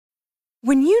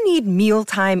When you need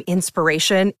mealtime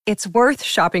inspiration, it's worth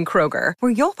shopping Kroger,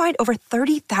 where you'll find over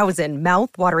 30,000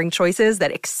 mouth-watering choices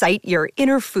that excite your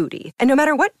inner foodie. And no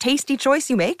matter what tasty choice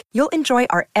you make, you'll enjoy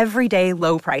our everyday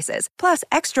low prices, plus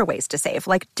extra ways to save,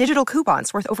 like digital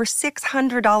coupons worth over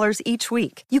 $600 each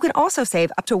week. You can also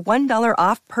save up to $1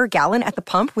 off per gallon at the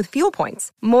pump with fuel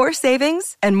points. More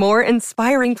savings and more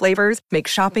inspiring flavors make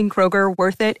shopping Kroger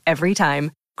worth it every time.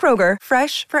 Kroger,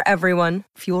 fresh for everyone.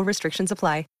 Fuel restrictions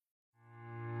apply.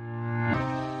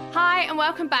 Hi, and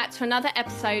welcome back to another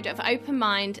episode of Open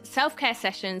Mind Self-Care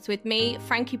Sessions with me,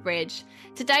 Frankie Bridge.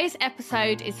 Today's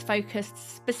episode is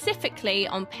focused specifically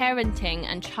on parenting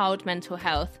and child mental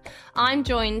health. I'm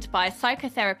joined by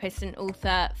psychotherapist and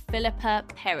author Philippa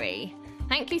Perry.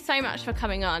 Thank you so much for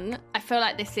coming on. I feel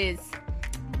like this is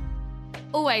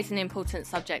always an important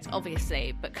subject,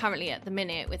 obviously, but currently at the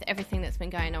minute, with everything that's been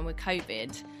going on with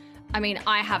COVID, I mean,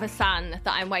 I have a son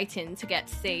that I'm waiting to get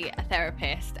to see a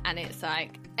therapist, and it's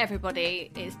like everybody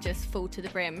is just full to the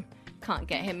brim, can't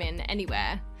get him in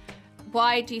anywhere.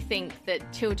 Why do you think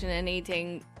that children are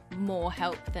needing more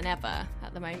help than ever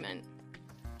at the moment?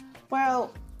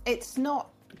 Well, it's not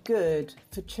good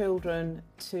for children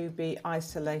to be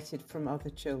isolated from other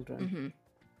children. Mm-hmm.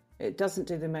 It doesn't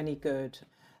do them any good.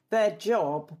 Their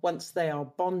job, once they are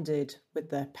bonded with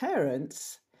their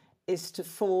parents, is to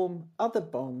form other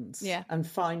bonds and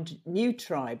find new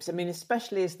tribes. I mean,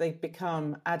 especially as they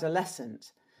become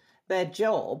adolescent, their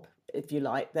job, if you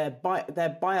like,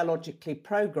 they're biologically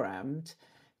programmed,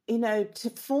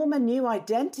 to form a new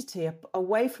identity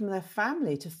away from their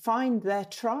family, to find their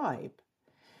tribe.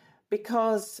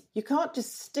 Because you can't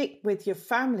just stick with your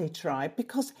family tribe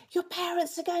because your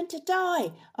parents are going to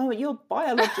die. Oh, you're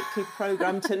biologically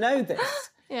programmed to know this.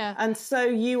 Yeah. And so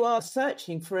you are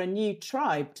searching for a new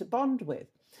tribe to bond with.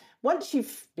 Once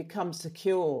you've become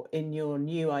secure in your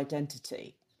new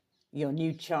identity, your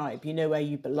new tribe, you know where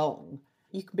you belong,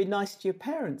 you can be nice to your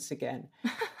parents again.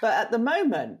 But at the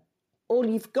moment, all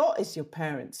you've got is your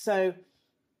parents. So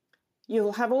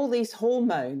you'll have all these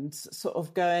hormones sort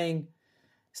of going,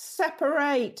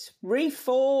 separate,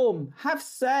 reform, have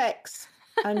sex,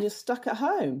 and you're stuck at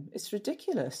home. It's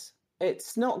ridiculous.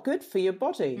 It's not good for your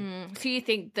body. So you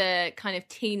think the kind of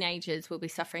teenagers will be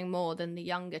suffering more than the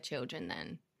younger children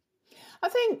then? I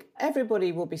think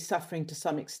everybody will be suffering to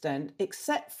some extent,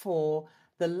 except for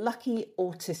the lucky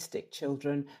autistic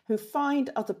children who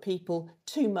find other people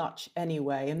too much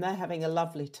anyway, and they're having a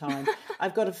lovely time.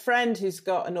 I've got a friend who's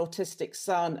got an autistic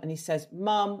son, and he says,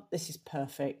 Mum, this is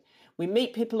perfect. We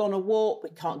meet people on a walk,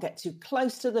 we can't get too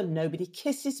close to them, nobody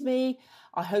kisses me.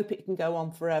 I hope it can go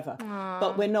on forever. Aww.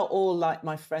 But we're not all like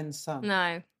my friend's son.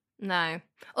 No.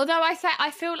 Although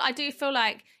I do feel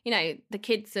like, the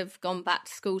kids have gone back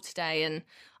to school today, and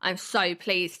I'm so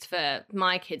pleased for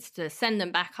my kids to send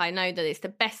them back. I know that it's the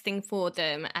best thing for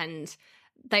them, and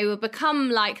they will become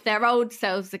like their old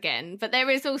selves again. But there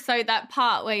is also that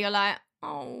part where you're like,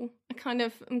 oh, I'm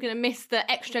going to miss the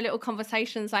extra little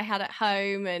conversations I had at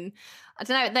home. And I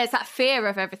don't know, there's that fear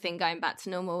of everything going back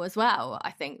to normal as well, I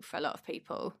think, for a lot of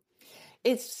people.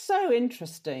 It's so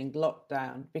interesting,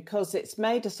 lockdown, because it's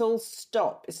made us all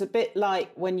stop. It's a bit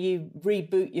like when you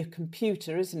reboot your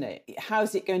computer, isn't it?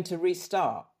 How's it going to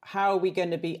restart? How are we going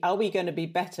to be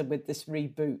better with this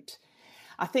reboot?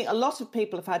 I think a lot of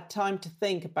people have had time to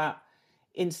think about,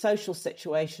 in social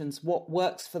situations, what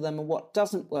works for them and what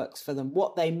doesn't work for them,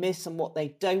 what they miss and what they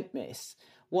don't miss,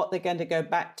 what they're going to go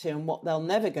back to and what they'll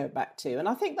never go back to. And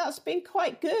I think that's been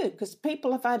quite good because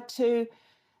people have had to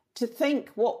think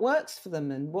what works for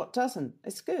them and what doesn't.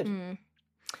 It's good.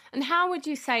 And how would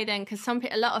you say then, because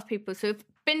a lot of people who have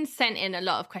been sent in a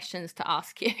lot of questions to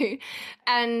ask you,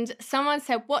 and someone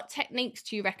said, what techniques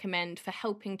do you recommend for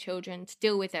helping children to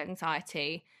deal with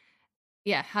anxiety?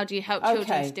 Yeah, how do you help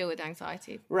children to deal with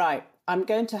anxiety? Right. I'm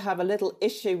going to have a little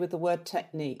issue with the word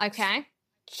technique. Okay.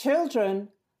 Children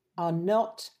are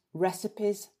not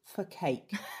recipes for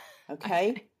cake.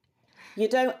 Okay? You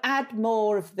don't add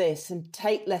more of this and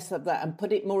take less of that and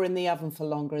put it more in the oven for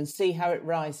longer and see how it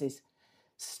rises.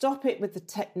 Stop it with the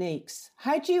techniques.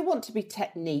 How do you want to be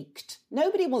techniqued?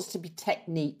 Nobody wants to be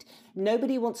techniqued.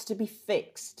 Nobody wants to be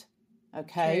fixed.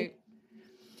 Okay?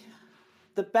 True.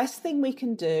 The best thing we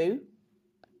can do,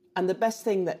 and the best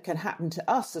thing that can happen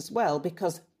to us as well,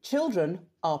 because children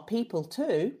are people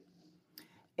too,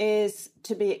 is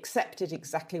to be accepted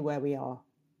exactly where we are,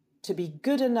 to be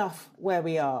good enough where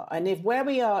we are. And if where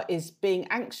we are is being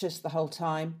anxious the whole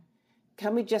time,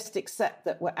 can we just accept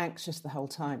that we're anxious the whole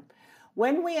time?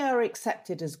 When we are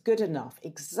accepted as good enough,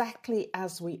 exactly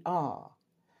as we are,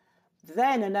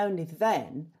 then and only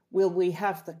then will we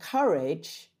have the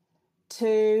courage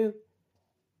to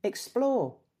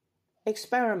explore,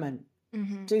 experiment,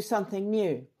 do something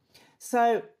new.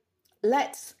 So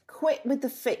let's quit with the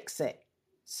fix it.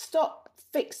 Stop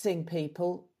fixing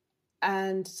people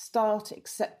and start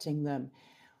accepting them.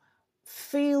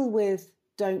 Feel with,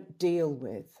 don't deal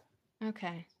with.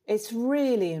 Okay. It's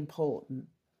really important,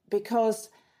 because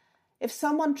if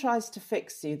someone tries to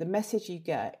fix you, the message you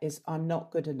get is, I'm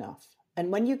not good enough.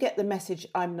 And when you get the message,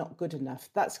 I'm not good enough,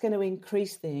 that's going to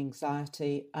increase the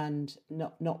anxiety and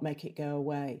not make it go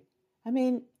away. I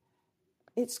mean,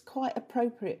 it's quite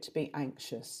appropriate to be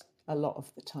anxious a lot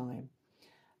of the time.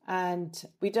 And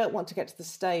we don't want to get to the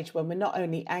stage when we're not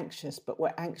only anxious, but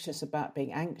we're anxious about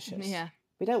being anxious. Yeah.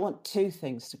 We don't want two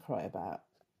things to cry about.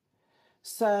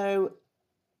 So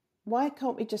why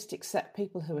can't we just accept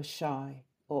people who are shy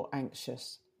or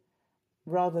anxious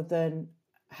rather than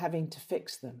having to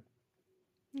fix them?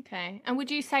 Okay. And would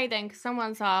you say then, because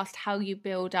someone's asked how you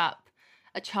build up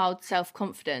a child's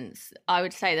self-confidence, I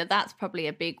would say that that's probably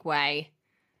a big way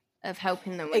of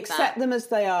helping them with Accept them as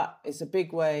they are is a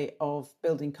big way of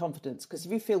building confidence, because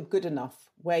if you feel good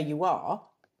enough where you are,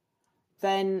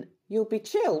 then you'll be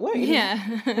chill, won't you? Yeah.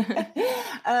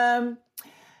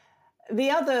 The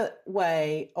other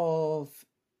way of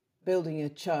building a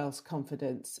child's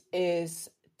confidence is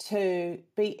to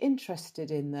be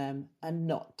interested in them and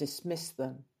not dismiss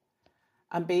them,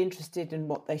 and be interested in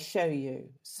what they show you.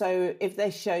 So if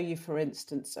they show you, for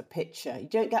instance, a picture, you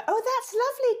don't go, oh, that's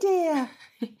lovely,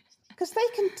 dear, because they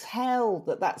can tell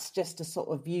that that's just a sort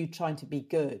of you trying to be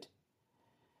good.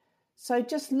 So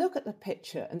just look at the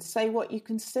picture and say what you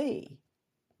can see.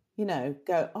 You know,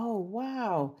 go, oh,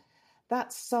 wow,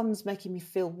 that sun's making me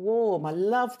feel warm. I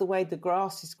love the way the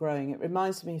grass is growing. It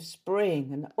reminds me of spring.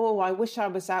 And, oh, I wish I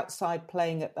was outside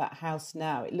playing at that house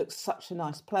now. It looks such a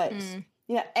nice place.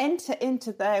 You know, enter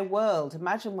into their world.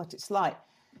 Imagine what it's like.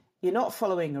 You're not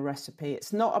following a recipe.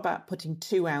 It's not about putting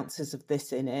 2 ounces of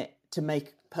this in it to make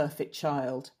a perfect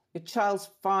child. Your child's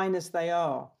fine as they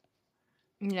are.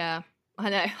 Yeah. I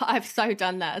know, I've so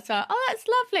done that. So, oh, that's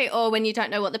lovely. Or when you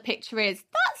don't know what the picture is,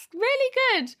 that's really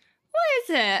good. What is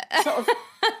it? Sort of,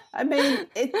 I mean,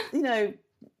 you know,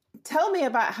 tell me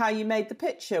about how you made the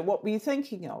picture. What were you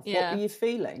thinking of? Yeah. What were you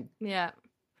feeling? Yeah.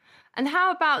 And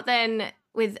how about then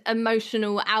with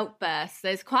emotional outbursts?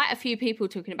 There's quite a few people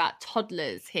talking about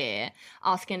toddlers here,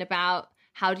 asking about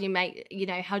how do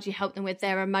you help them with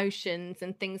their emotions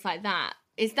and things like that.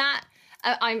 Is that...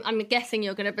 I'm guessing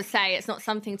you're going to say it's not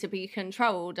something to be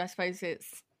controlled. I suppose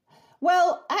it's...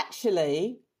 Well,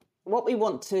 actually, what we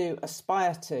want to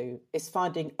aspire to is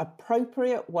finding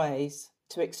appropriate ways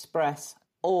to express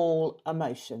all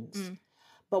emotions.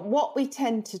 But what we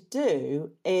tend to do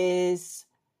is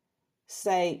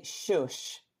say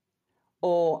shush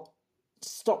or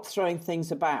stop throwing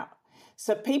things about.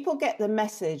 So people get the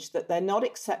message that they're not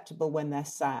acceptable when they're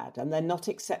sad and they're not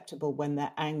acceptable when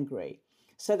they're angry.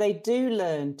 So they do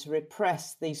learn to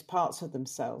repress these parts of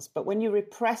themselves. But when you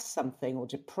repress something or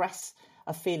depress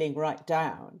a feeling right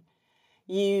down,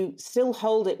 you still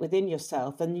hold it within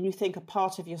yourself and you think a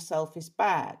part of yourself is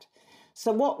bad.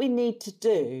 So what we need to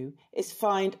do is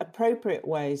find appropriate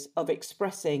ways of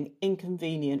expressing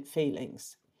inconvenient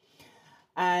feelings.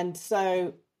 And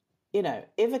so, you know,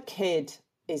 if a kid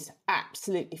is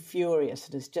absolutely furious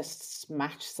and has just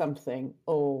smashed something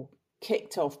or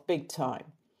kicked off big time,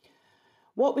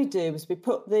 what we do is we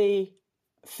put the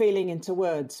feeling into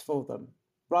words for them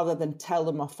rather than tell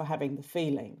them off for having the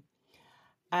feeling.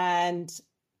 And,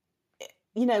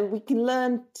 you know, we can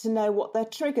learn to know what their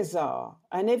triggers are.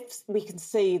 And if we can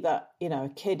see that, you know, a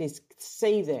kid is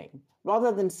seething,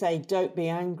 rather than say, don't be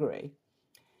angry,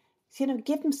 you know,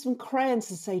 give them some crayons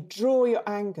and say, draw your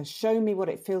anger, show me what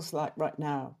it feels like right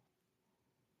now.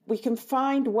 We can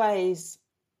find ways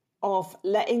of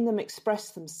letting them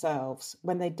express themselves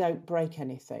when they don't break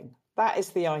anything. That is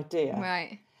the idea.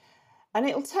 Right. And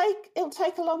it'll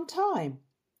take a long time.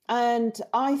 And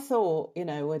I thought, you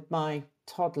know, with my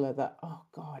toddler that, oh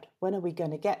God, when are we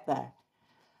going to get there?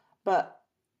 But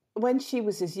when she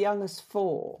was as young as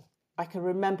 4, I can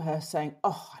remember her saying,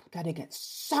 oh, I'm going to get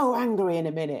so angry in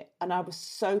a minute. And I was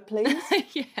so pleased.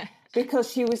 Yeah.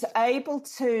 Because she was able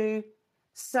to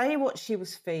say what she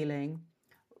was feeling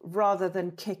rather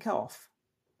than kick off.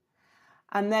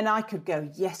 And then I could go,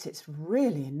 yes, it's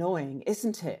really annoying,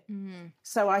 isn't it?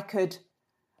 So I could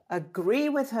agree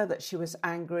with her that she was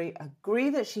angry,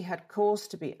 agree that she had cause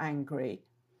to be angry.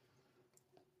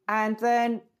 And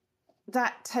then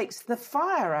that takes the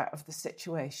fire out of the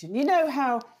situation. You know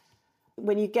how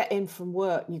when you get in from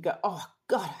work and you go, oh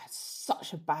God, I had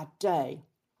such a bad day.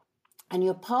 And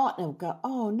your partner will go,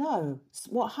 oh no,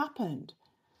 what happened?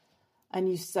 and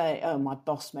you say, oh, my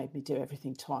boss made me do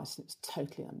everything twice and it's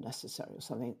totally unnecessary or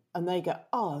something, and they go,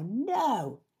 oh,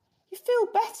 no, you feel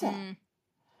better.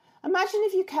 Imagine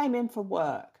if you came in from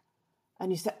work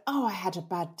and you said, oh, I had a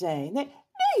bad day. And they, no,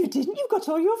 you didn't. You've got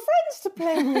all your friends to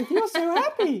play with. You're so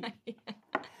happy. Yeah.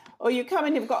 Or you come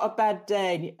in, you've got a bad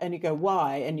day and you go,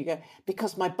 why? And you go,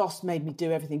 because my boss made me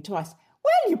do everything twice.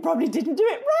 Well, you probably didn't do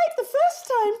it right the first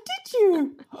time, did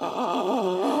you?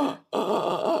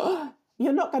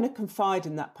 You're not going to confide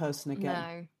in that person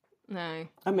again. No.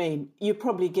 I mean, you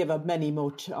probably give her many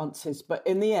more chances, but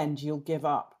in the end, you'll give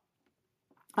up.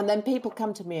 And then people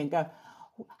come to me and go,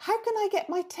 how can I get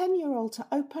my 10-year-old to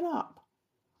open up?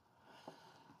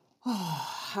 Oh,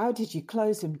 how did you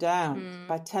close him down?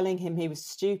 By telling him he was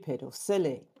stupid or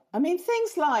silly? I mean,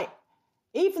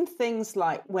 even things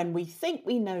like when we think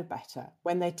we know better,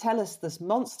 when they tell us there's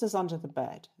monsters under the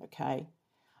bed, okay?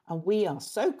 And we are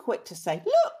so quick to say,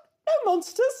 look, no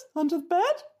monsters under the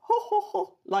bed, ho, ho,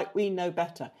 ho, like we know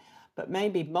better. But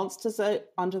maybe monsters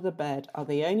under the bed are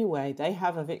the only way they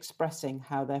have of expressing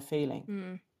how they're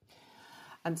feeling.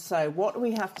 And so what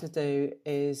we have to do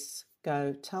is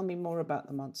go, tell me more about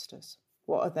the monsters.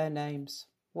 What are their names?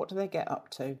 What do they get up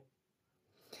to?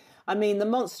 I mean, the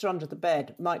monster under the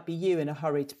bed might be you in a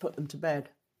hurry to put them to bed.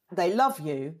 They love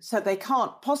you, so they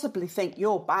can't possibly think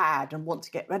you're bad and want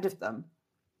to get rid of them.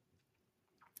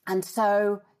 And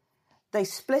so they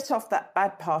split off that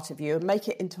bad part of you and make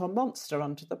it into a monster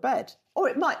under the bed.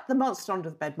 Or the monster under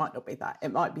the bed might not be that.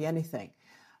 It might be anything.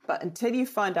 But until you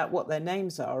find out what their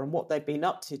names are and what they've been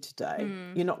up to today,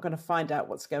 you're not going to find out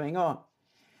what's going on.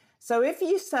 So if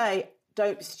you say,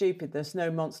 don't be stupid, there's no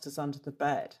monsters under the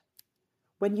bed,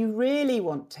 when you really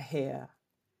want to hear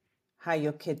how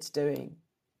your kid's doing,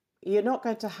 you're not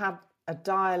going to have a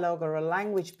dialogue or a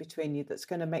language between you that's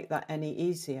going to make that any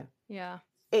easier. Yeah.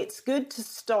 It's good to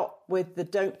stop with the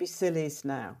don't be sillies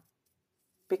now,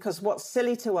 because what's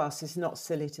silly to us is not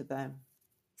silly to them.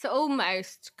 So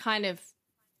almost kind of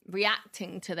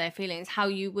reacting to their feelings how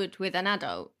you would with an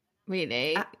adult,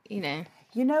 really,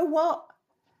 You know what?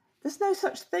 There's no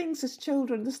such things as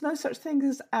children. There's no such thing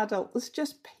as adult. There's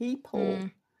just people.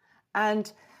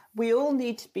 And we all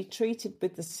need to be treated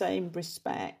with the same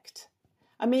respect.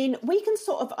 I mean, we can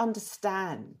sort of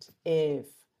understand if,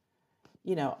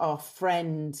 our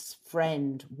friend's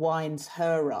friend winds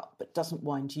her up but doesn't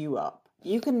wind you up.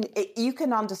 You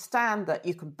can understand that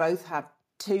you can both have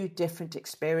two different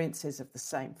experiences of the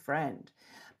same friend,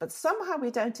 but somehow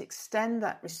we don't extend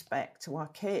that respect to our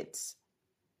kids.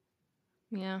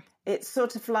 Yeah. It's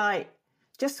sort of like,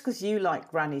 just because you like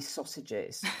Granny's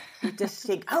sausages, you just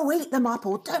think, oh, eat them up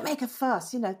or don't make a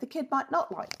fuss. The kid might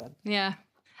not like them. Yeah.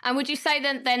 And would you say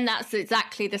then that's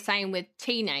exactly the same with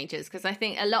teenagers? Because I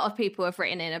think a lot of people have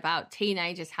written in about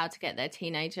teenagers, how to get their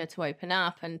teenager to open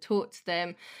up and talk to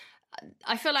them.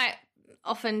 I feel like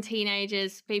often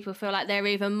teenagers, people feel like they're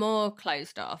even more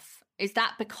closed off. Is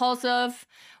that because of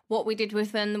what we did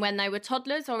with them when they were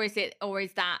toddlers, or is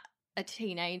that a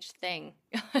teenage thing?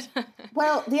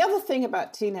 Well, the other thing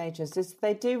about teenagers is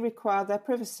they do require their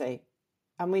privacy,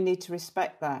 and we need to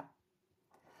respect that.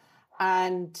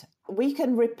 And we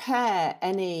can repair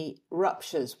any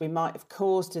ruptures we might have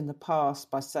caused in the past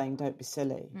by saying, don't be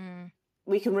silly.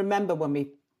 We can remember when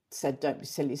we said, don't be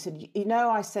silly. You said,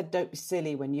 I said, don't be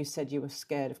silly when you said you were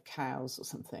scared of cows or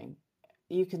something.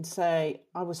 You can say,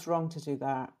 I was wrong to do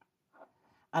that.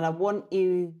 And I want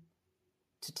you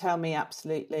to tell me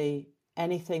absolutely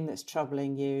anything that's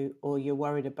troubling you or you're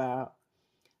worried about.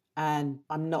 And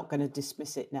I'm not going to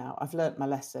dismiss it now. I've learnt my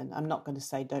lesson. I'm not going to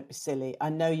say, don't be silly. I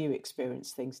know you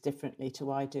experience things differently to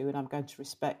I do, and I'm going to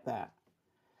respect that.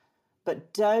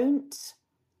 But don't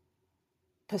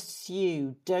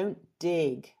pursue, don't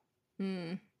dig.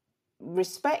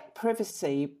 Respect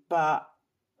privacy, but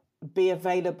be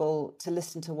available to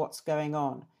listen to what's going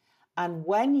on. And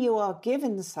when you are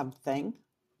given something,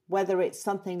 whether it's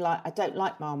something like, I don't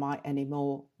like Marmite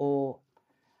anymore, or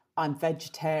I'm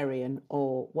vegetarian,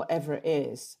 or whatever it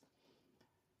is,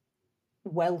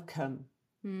 welcome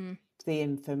the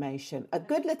information. A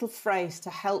good little phrase to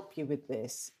help you with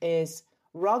this is,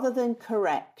 rather than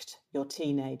correct your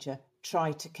teenager,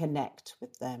 try to connect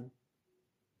with them.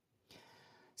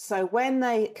 So when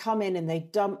they come in and they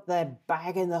dump their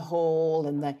bag in the hall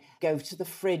and they go to the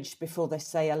fridge before they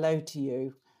say hello to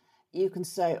you, you can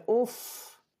say,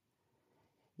 oof,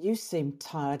 you seem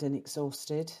tired and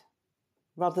exhausted.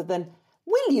 Rather than,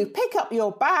 will you pick up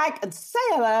your bag and say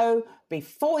hello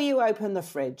before you open the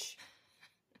fridge?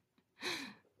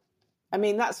 I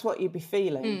mean, that's what you'd be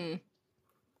feeling. It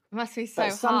must be so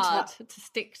hard to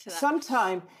stick to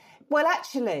that. Well,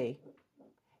 actually,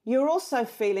 you're also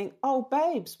feeling, oh,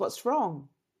 babes, what's wrong?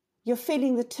 You're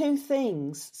feeling the two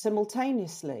things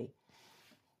simultaneously.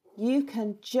 You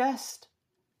can just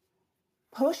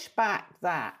push back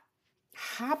that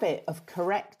habit of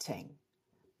correcting,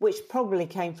 which probably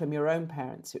came from your own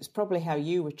parents. It was probably how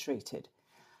you were treated.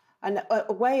 And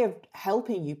a way of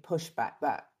helping you push back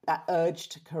that urge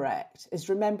to correct is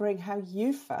remembering how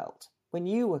you felt when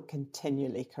you were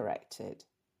continually corrected.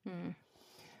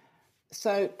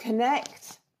 So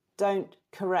connect, don't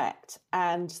correct.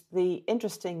 And the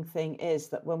interesting thing is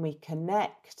that when we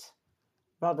connect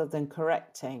rather than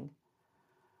correcting,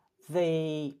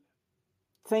 the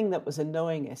thing that was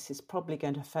annoying us is probably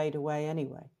going to fade away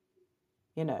anyway.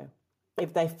 You know,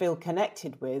 if they feel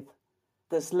connected with,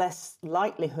 there's less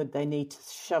likelihood they need to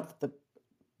shove the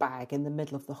bag in the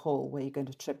middle of the hall where you're going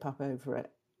to trip up over it.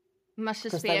 Must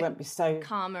just be they won't be so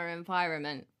calmer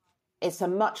environment. It's a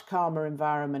much calmer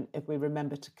environment if we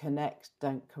remember to connect,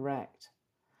 don't correct.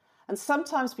 And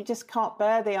sometimes we just can't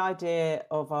bear the idea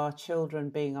of our children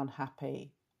being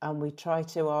unhappy, and we try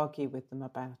to argue with them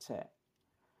about it.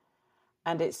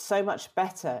 And it's so much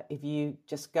better if you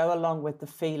just go along with the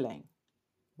feeling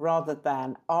rather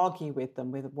than argue with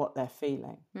them with what they're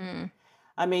feeling.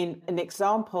 I mean, an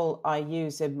example I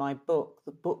use in my book,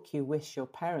 the book you wish your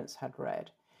parents had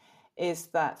read, is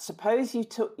that suppose you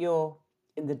took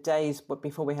in the days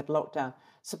before we had lockdown,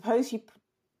 suppose you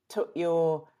took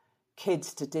your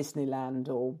kids to Disneyland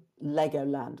or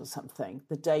Legoland or something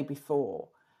the day before,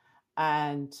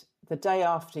 and the day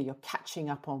after you're catching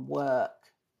up on work,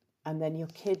 and then your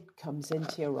kid comes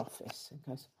into your office and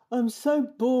goes, I'm so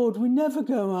bored, we never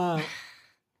go out.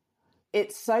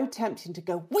 It's so tempting to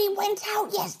go, we went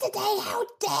out yesterday, how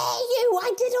dare you?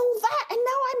 I did all that and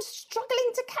now I'm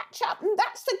struggling to catch up and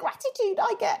that's the gratitude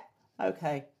I get.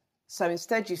 Okay, so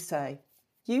instead you say,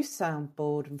 you sound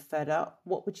bored and fed up,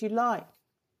 what would you like?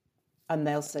 And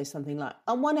they'll say something like,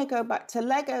 I want to go back to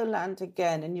Legoland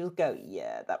again. And you'll go,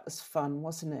 yeah, that was fun,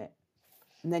 wasn't it?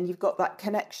 And then you've got that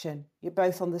connection. You're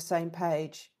both on the same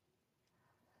page.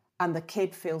 And the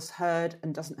kid feels heard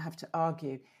and doesn't have to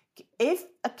argue. If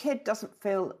a kid doesn't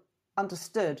feel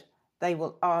understood, they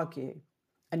will argue.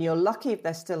 And you're lucky if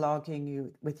they're still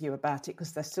arguing with you about it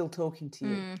because they're still talking to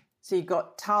you. So you've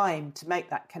got time to make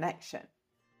that connection.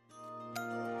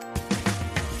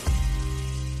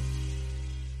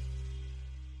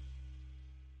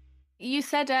 You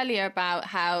said earlier about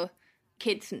how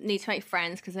kids need to make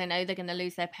friends because they know they're going to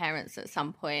lose their parents at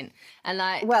some point. And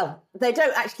well, they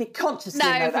don't actually consciously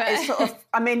know that. It's sort of,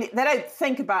 I mean, they don't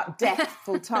think about death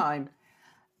full time,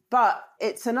 but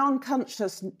it's an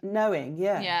unconscious knowing.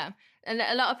 Yeah. And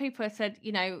a lot of people have said,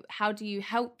 you know, how do you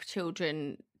help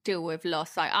children deal with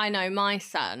loss? Like, I know my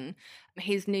son,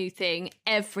 his new thing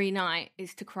every night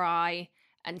is to cry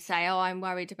and say, oh, I'm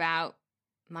worried about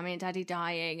Mummy and Daddy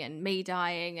dying and me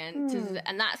dying,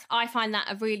 and that's, I find that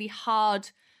a really hard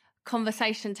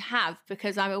conversation to have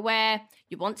because I'm aware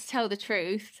you want to tell the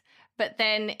truth, but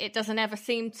then it doesn't ever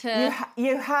seem to.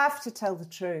 You have to tell the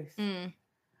truth.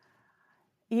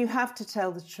 You have to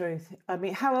tell the truth. I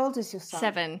mean, how old is your son?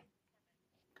 7.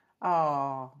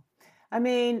 Oh, I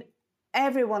mean,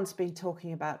 everyone's been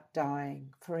talking about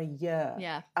dying for a year.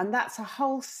 Yeah, and that's a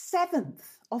whole 7th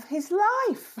of his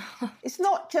life. It's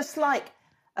not just like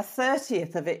a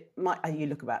 30th of it you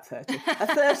look about 30. A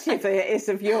 30th of it is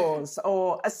of yours,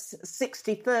 or a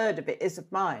 63rd of it is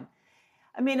of mine.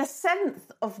 I mean, a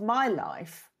 7th of my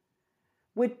life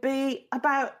would be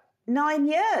about 9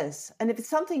 years. And if it's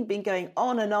something been going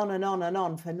on and on and on and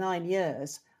on for 9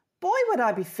 years, boy, would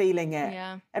I be feeling it.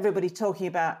 Yeah. Everybody talking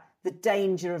about the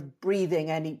danger of breathing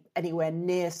anywhere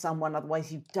near someone,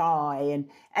 otherwise you die, and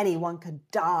anyone could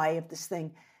die of this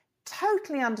thing.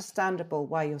 Totally understandable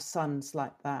why your son's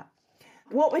like that.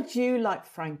 What would you like,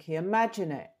 Frankie?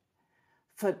 Imagine it.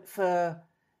 For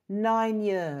 9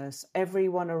 years,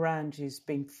 everyone around you's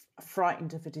been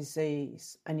frightened of a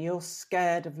disease and you're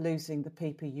scared of losing the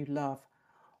people you love.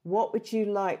 What would you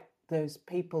like those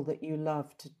people that you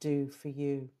love to do for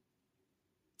you?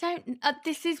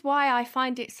 This is why I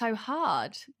find it so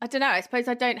hard. I don't know. I suppose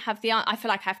I don't have the answer. I feel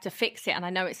like I have to fix it, and I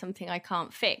know it's something I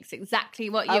can't fix. Exactly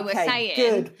what you were saying.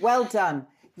 Good. Well done.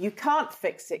 You can't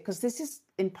fix it because this is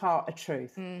in part a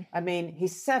truth. I mean,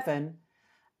 he's 7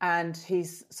 and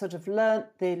he's sort of learnt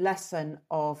the lesson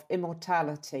of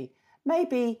immortality,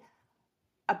 maybe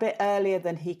a bit earlier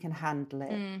than he can handle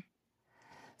it.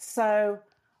 So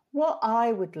what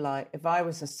I would like if I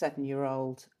was a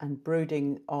 7-year-old and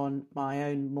brooding on my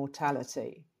own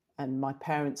mortality and my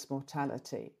parents'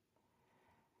 mortality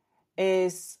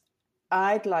is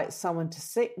I'd like someone to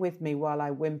sit with me while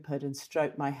I whimpered and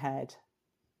stroke my head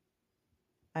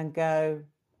and go,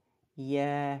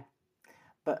 Yeah.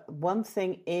 But one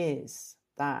thing is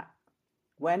that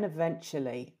when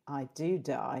eventually I do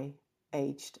die,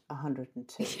 aged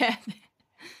 102, Yeah.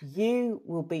 you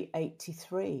will be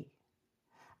 83.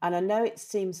 And I know it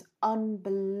seems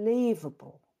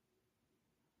unbelievable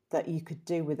that you could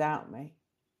do without me,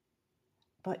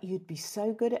 but you'd be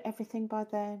so good at everything by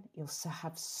then. You'll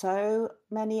have so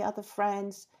many other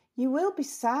friends. You will be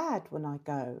sad when I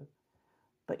go,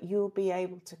 but you'll be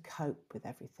able to cope with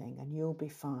everything and you'll be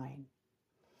fine.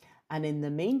 And in the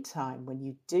meantime, when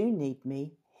you do need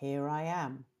me, here I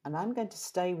am. And I'm going to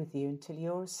stay with you until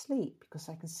you're asleep, because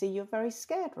I can see you're very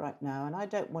scared right now and I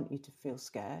don't want you to feel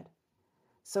scared.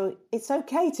 So it's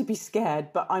okay to be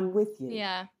scared, but I'm with you.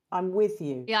 Yeah. I'm with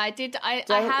you. Yeah, I did. I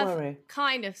have worry.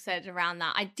 kind of said around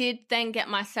that. I did then get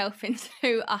myself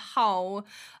into a hole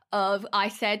of, I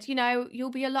said, you know,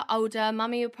 you'll be a lot older.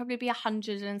 Mummy will probably be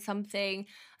 100 and something.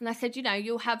 And I said, you know,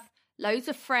 you'll have loads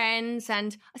of friends.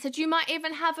 And I said, you might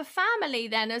even have a family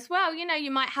then as well. You know,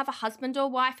 you might have a husband or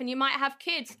wife and you might have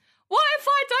kids. What if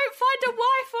I don't find a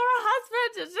wife or a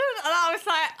husband? And I was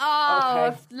like,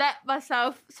 I've let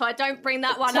myself, so I don't bring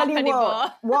that one up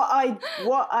anymore. What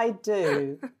I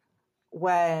do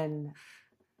when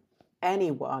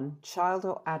anyone, child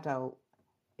or adult,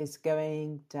 is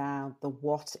going down the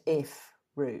what if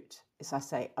route is I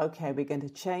say, okay, we're going to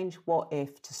change what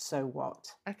if to so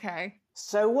what. Okay.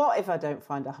 So what if I don't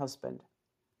find a husband?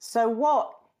 So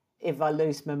what if I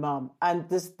lose my mum? And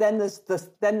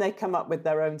then they come up with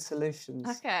their own solutions.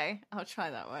 Okay, I'll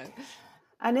try that one.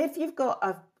 And if you've got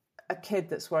a kid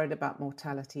that's worried about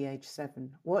mortality age 7,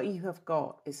 what you have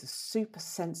got is a super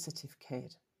sensitive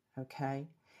kid, okay?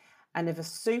 And if a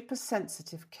super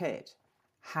sensitive kid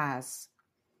has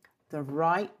the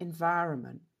right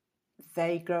environment,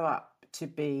 they grow up to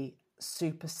be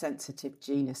super sensitive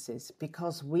geniuses,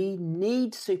 because we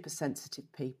need super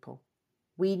sensitive people.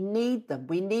 We need them.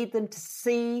 We need them to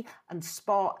see and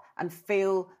spot and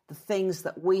feel the things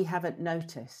that we haven't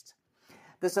noticed.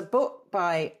 There's a book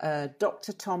by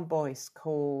Dr. Tom Boyce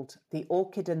called The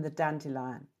Orchid and the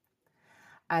Dandelion,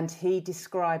 and he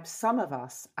describes some of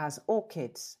us as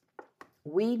orchids.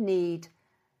 We need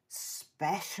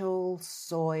special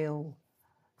soil,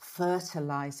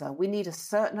 fertilizer. We need a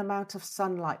certain amount of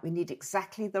sunlight. We need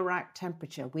exactly the right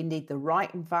temperature. We need the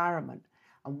right environment.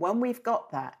 And when we've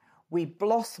got that, we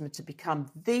blossom to become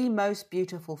the most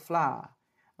beautiful flower.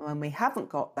 And when we haven't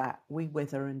got that, we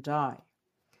wither and die.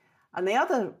 And the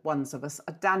other ones of us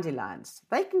are dandelions.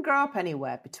 They can grow up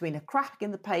anywhere between a crack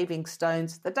in the paving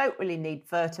stones. They don't really need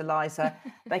fertilizer.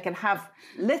 They can have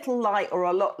little light or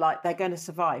a lot light. They're going to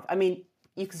survive. I mean,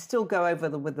 you can still go over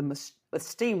them with a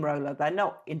steamroller. They're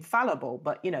not infallible,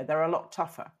 but, you know, they're a lot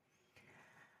tougher.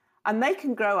 And they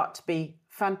can grow up to be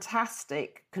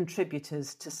fantastic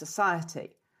contributors to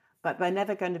society, but they're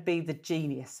never going to be the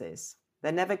geniuses.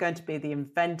 They're never going to be the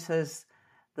inventors,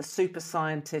 the super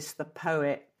scientist, the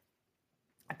poet,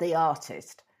 the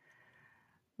artist.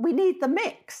 We need the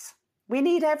mix. We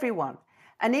need everyone.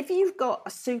 And if you've got a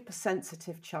super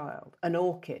sensitive child, an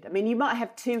orchid, I mean, you might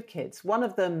have 2 kids. One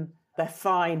of them, they're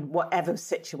fine, whatever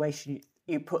situation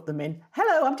you put them in.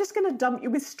 Hello, I'm just going to dump you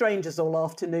with strangers all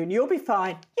afternoon. You'll be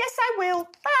fine. Yes, I will.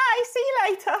 Bye. See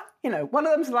you later. You know, one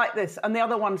of them's like this and the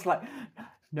other one's like,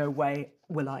 no way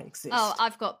will I exist. Oh,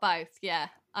 I've got both. Yeah,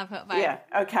 I've got both. Yeah,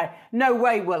 okay. No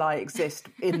way will I exist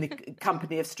in the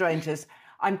company of strangers.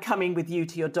 I'm coming with you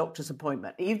to your doctor's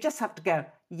appointment. You just have to go,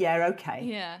 yeah, okay.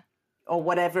 Yeah. Or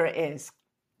whatever it is.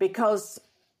 Because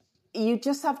you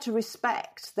just have to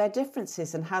respect their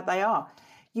differences and how they are.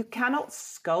 You cannot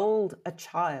scold a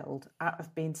child out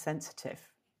of being sensitive.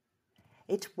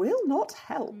 It will not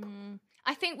help.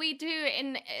 I think we do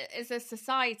as a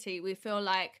society, we feel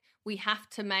like we have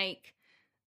to make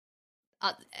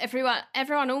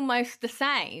everyone almost the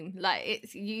same. Like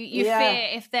it's you fear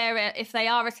if they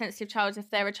are a sensitive child, if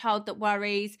they're a child that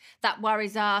worries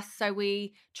us, so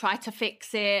we try to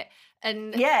fix it.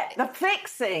 And the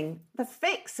fixing.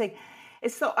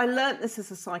 It's that I learnt this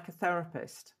as a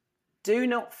psychotherapist. Do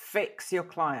not fix your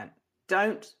client.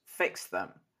 Don't fix them.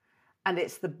 And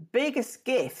it's the biggest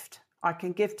gift I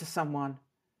can give to someone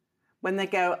when they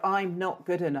go, I'm not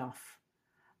good enough.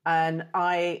 And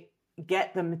I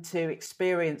get them to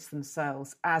experience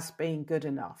themselves as being good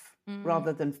enough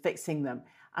rather than fixing them.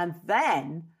 And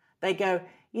then they go,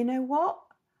 you know what?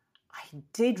 I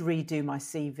did redo my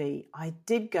CV. I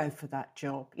did go for that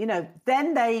job. You know,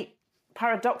 then they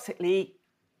paradoxically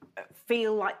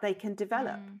feel like they can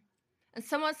develop. And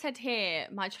someone said here,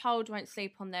 my child won't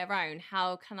sleep on their own.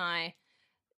 How can I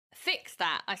fix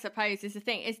that, I suppose, is the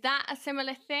thing. Is that a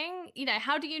similar thing? You know,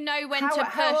 how do you know when to push?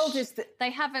 How old is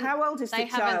How old is the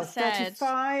child? Said.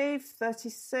 35,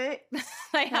 36?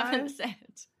 They haven't said.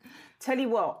 Tell you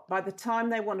what, by the time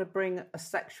they want to bring a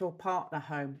sexual partner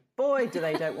home, boy, do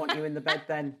they don't want you in the bed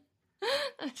then.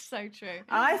 That's so true.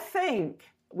 I think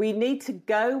we need to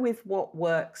go with what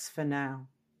works for now.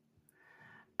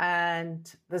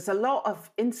 And there's a lot of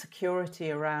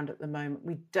insecurity around at the moment.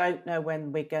 We don't know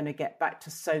when we're going to get back to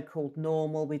so-called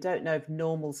normal. We don't know if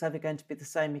normal's ever going to be the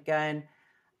same again.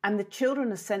 And the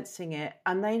children are sensing it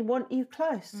and they want you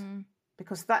close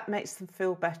because that makes them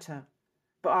feel better.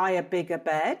 Buy a bigger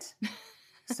bed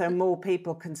so more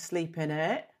people can sleep in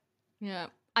it. Yeah.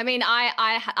 I mean,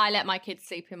 I let my kids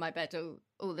sleep in my bed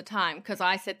all the time because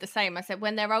I said the same. I said,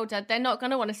 when they're older, they're not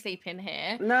going to want to sleep in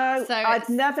here. No, so I've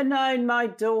never known my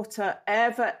daughter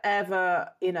ever,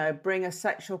 bring a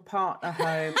sexual partner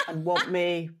home and want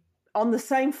me on the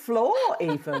same floor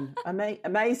even.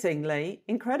 Amazingly.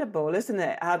 Incredible, isn't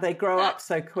it? How they grow up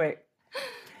so quick.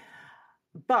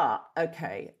 But,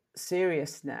 okay,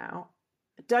 serious now.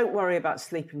 Don't worry about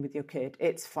sleeping with your kid.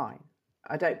 It's fine.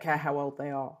 I don't care how old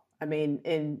they are. I mean,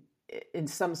 in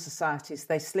some societies,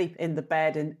 they sleep in the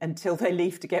bed until they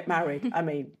leave to get married. I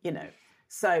mean,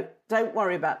 so don't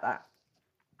worry about that.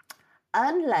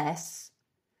 Unless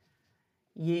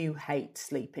you hate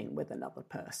sleeping with another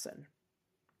person.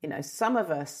 Some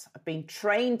of us have been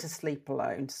trained to sleep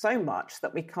alone so much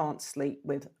that we can't sleep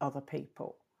with other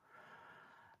people.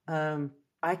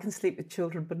 I can sleep with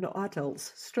children, but not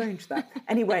adults. Strange that.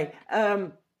 Anyway,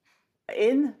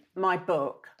 in my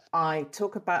book, I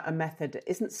talk about a method that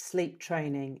isn't sleep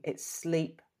training, it's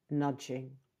sleep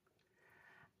nudging.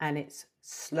 And it's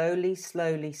slowly,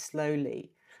 slowly,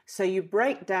 slowly. So you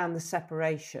break down the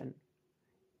separation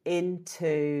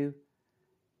into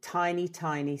tiny,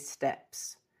 tiny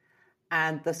steps.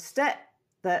 And the step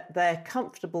that they're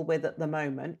comfortable with at the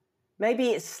moment,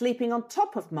 maybe it's sleeping on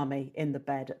top of mummy in the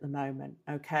bed at the moment,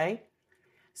 okay?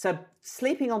 So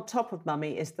sleeping on top of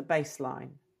mummy is the baseline.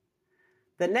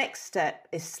 The next step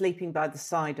is sleeping by the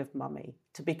side of mummy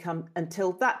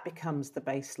until that becomes the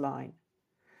baseline.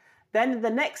 Then the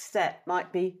next step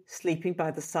might be sleeping by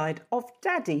the side of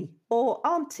daddy or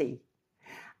auntie.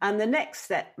 And the next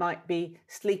step might be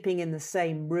sleeping in the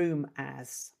same room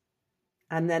as.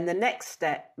 And then the next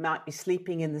step might be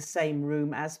sleeping in the same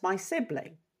room as my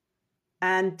sibling.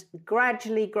 And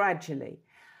gradually,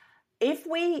 if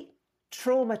we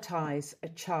traumatize a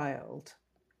child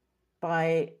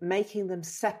by making them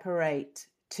separate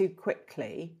too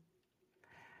quickly,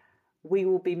 we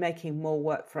will be making more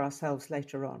work for ourselves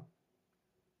later on.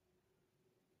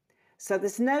 So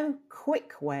there's no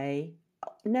quick way,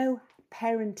 no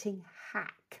parenting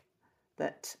hack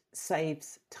that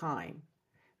saves time.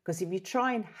 Because if you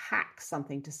try and hack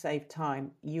something to save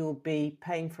time, you'll be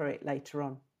paying for it later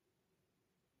on.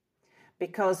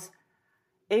 Because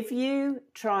if you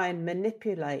try and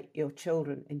manipulate your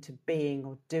children into being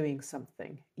or doing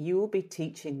something, you will be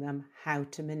teaching them how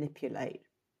to manipulate.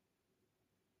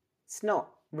 It's not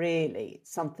really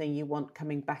something you want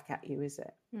coming back at you, is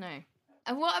it? No.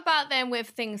 And what about then with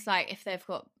things like if they've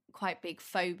got quite big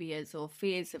phobias or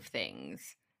fears of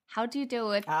things? How do you deal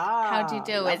with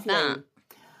that?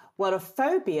 Well, a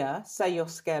phobia, say you're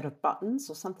scared of buttons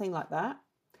or something like that,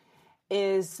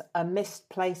 is a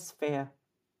misplaced fear.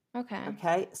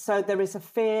 Okay. So there is a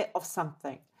fear of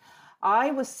something.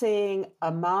 I was seeing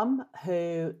a mum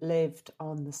who lived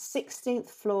on the 16th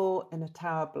floor in a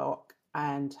tower block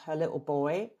and her little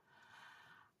boy,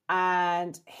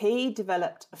 and he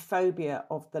developed a phobia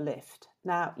of the lift.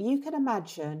 Now, you can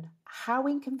imagine how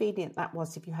inconvenient that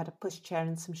was if you had a pushchair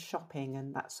and some shopping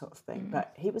and that sort of thing.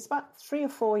 But he was about 3 or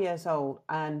 4 years old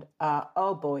and,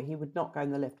 oh boy, he would not go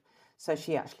in the lift. So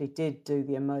she actually did do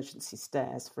the emergency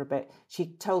stairs for a bit. She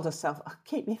told herself, oh,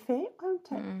 keep me fit,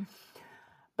 won't it?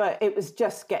 But it was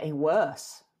just getting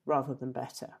worse rather than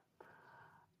better.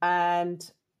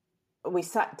 And we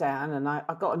sat down and I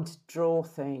got him to draw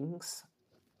things,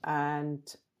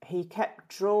 and he kept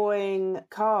drawing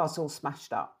cars all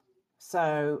smashed up.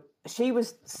 So she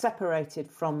was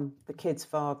separated from the kid's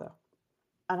father.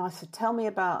 And I said, tell me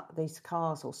about these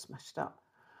cars all smashed up.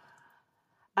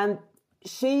 And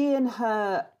she and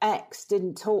her ex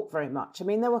didn't talk very much. I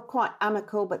mean, they were quite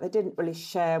amicable, but they didn't really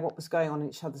share what was going on in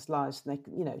each other's lives. And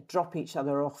they, drop each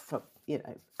other off for,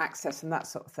 access and that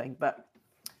sort of thing. But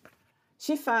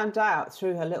she found out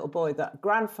through her little boy that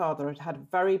grandfather had had a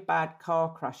very bad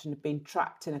car crash and had been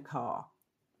trapped in a car.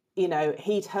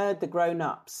 He'd heard the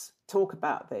grown-ups talk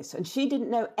about this, and she didn't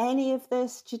know any of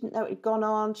this. She didn't know it had gone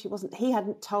on. He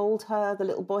hadn't told her. The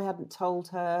little boy hadn't told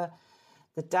her.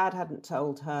 The dad hadn't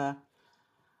told her.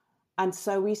 And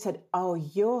so we said, oh,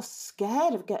 you're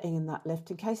scared of getting in that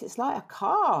lift in case it's like a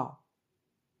car.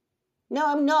 No,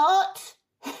 I'm not.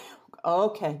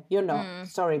 Okay, you're not.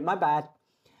 Sorry, my bad.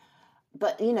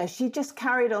 But, you know, she just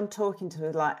carried on talking to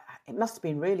her like, it must have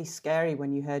been really scary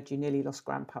when you heard you nearly lost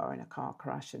Grandpa in a car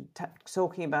crash, and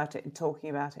talking about it and talking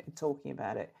about it and talking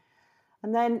about it.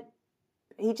 And then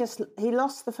he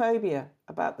lost the phobia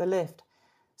about the lift.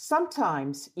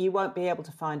 Sometimes you won't be able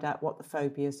to find out what the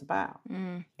phobia is about.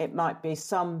 It might be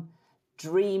some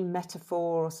dream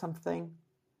metaphor or something.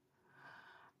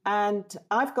 And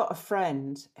I've got a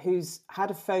friend who's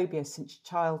had a phobia since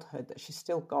childhood that she's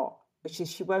still got, which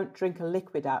is she won't drink a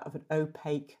liquid out of an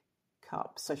opaque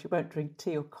cup. So she won't drink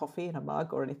tea or coffee in a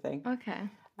mug or anything. Okay.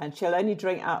 And she'll only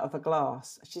drink out of a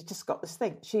glass. She's just got this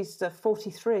thing. She's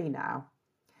 43 now.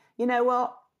 You know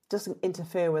what? Doesn't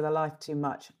interfere with her life too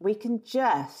much. We can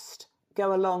just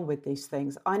go along with these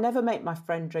things. I never make my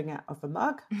friend drink out of a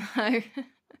mug. No.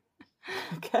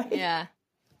 Okay. Yeah.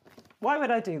 Why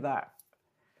would I do that?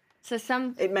 So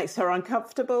it makes her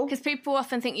uncomfortable. Because people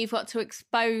often think you've got to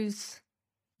expose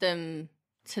them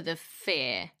to the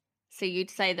fear. So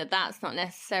you'd say that that's not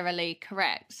necessarily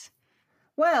correct.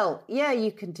 Well, yeah,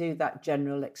 you can do that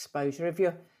general exposure. If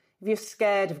you're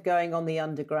scared of going on the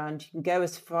underground, you can go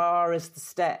as far as the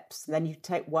steps. Then you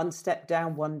take one step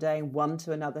down one day and one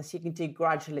to another. So you can do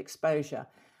gradual exposure.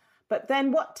 But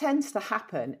then what tends to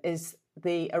happen is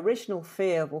the original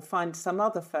fear will find some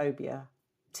other phobia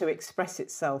to express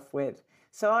itself with.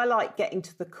 So I like getting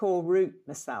to the core root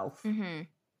myself,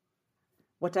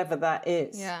 whatever that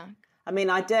is. Yeah. I mean,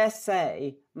 I dare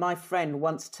say my friend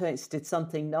once tasted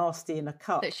something nasty in a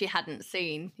cup. That she hadn't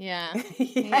seen, yeah.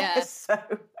 Yes, yeah.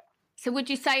 So would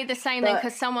you say the same then?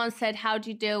 Because someone said, how do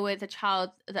you deal with a child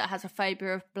that has a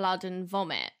phobia of blood and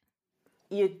vomit?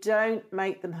 You don't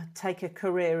make them take a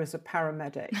career as a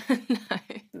paramedic.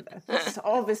 No. That's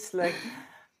obviously...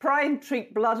 Try and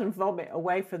treat blood and vomit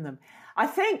away from them. I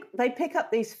think they pick up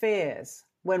these fears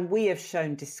when we have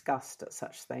shown disgust at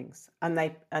such things, and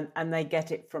they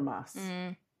get it from us.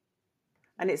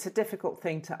 And it's a difficult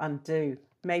thing to undo.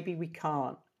 Maybe we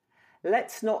can't.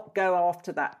 Let's not go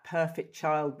after that perfect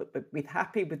child, but be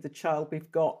happy with the child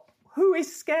we've got. Who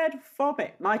is scared of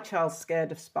vomit? My child's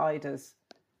scared of spiders.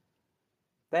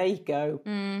 There you go.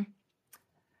 And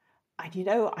you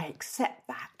know, I accept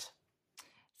that.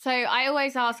 So I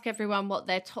always ask everyone what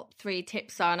their top 3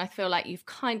 tips are, and I feel like you've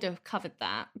kind of covered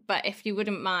that, but if you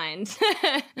wouldn't mind.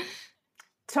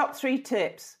 Top 3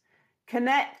 tips.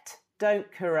 Connect,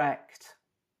 don't correct.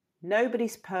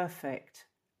 Nobody's perfect.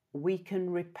 We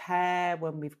can repair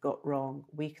when we've got wrong.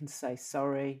 We can say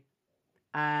sorry.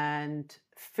 And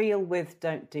feel with,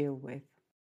 don't deal with.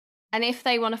 And if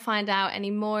they want to find out any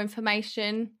more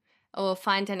information or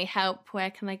find any help,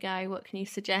 where can they go? What can you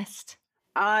suggest?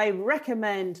 I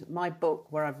recommend my book,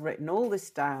 where I've written all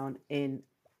this down in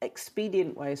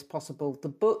expedient way as possible. The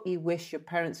book you wish your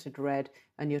parents had read,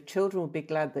 and your children will be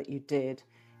glad that you did.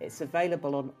 It's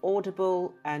available on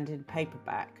Audible and in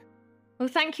paperback. Well,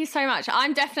 thank you so much.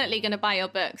 I'm definitely going to buy your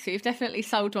book, so you've definitely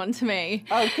sold one to me.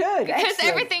 Oh, good. Because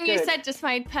excellent. Everything you said just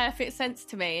made perfect sense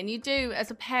to me. And you do,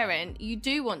 as a parent, you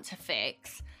do want to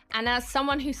fix. And as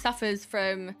someone who suffers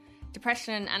from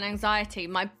depression and anxiety,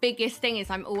 my biggest thing is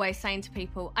I'm always saying to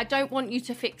people, I don't want you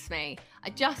to fix me.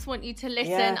 I just want you to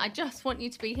listen. Yeah. I just want you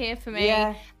to be here for me.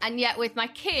 Yeah. And yet with my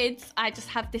kids, I just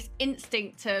have this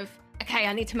instinct of, okay,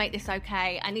 I need to make this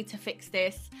okay. I need to fix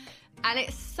this. And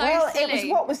it's so silly. It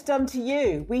was what was done to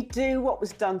you. We do what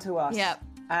was done to us. Yep.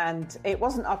 And it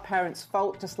wasn't our parents'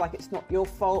 fault, just like it's not your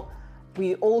fault.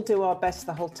 We all do our best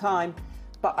the whole time.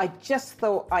 But I just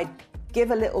thought I'd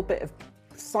give a little bit of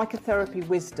psychotherapy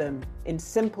wisdom in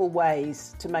simple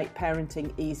ways to make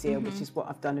parenting easier, which is what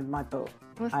I've done in my book,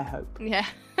 I hope. Yeah.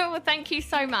 Well, thank you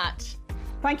so much.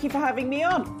 Thank you for having me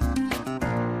on.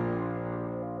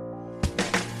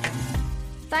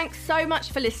 Thanks so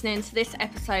much for listening to this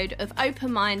episode of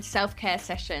Open Mind Self-Care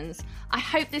Sessions. I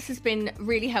hope this has been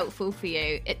really helpful for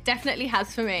you. It definitely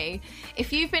has for me.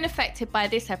 If you've been affected by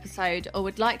this episode or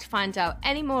would like to find out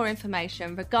any more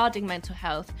information regarding mental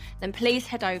health, then please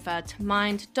head over to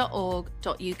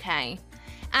mind.org.uk.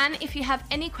 And if you have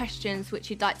any questions which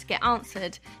you'd like to get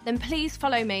answered, then please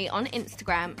follow me on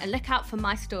Instagram and look out for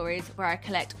my stories where I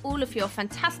collect all of your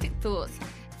fantastic thoughts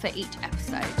for each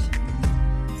episode.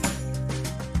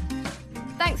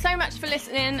 Thanks so much for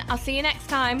listening. I'll see you next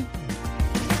time.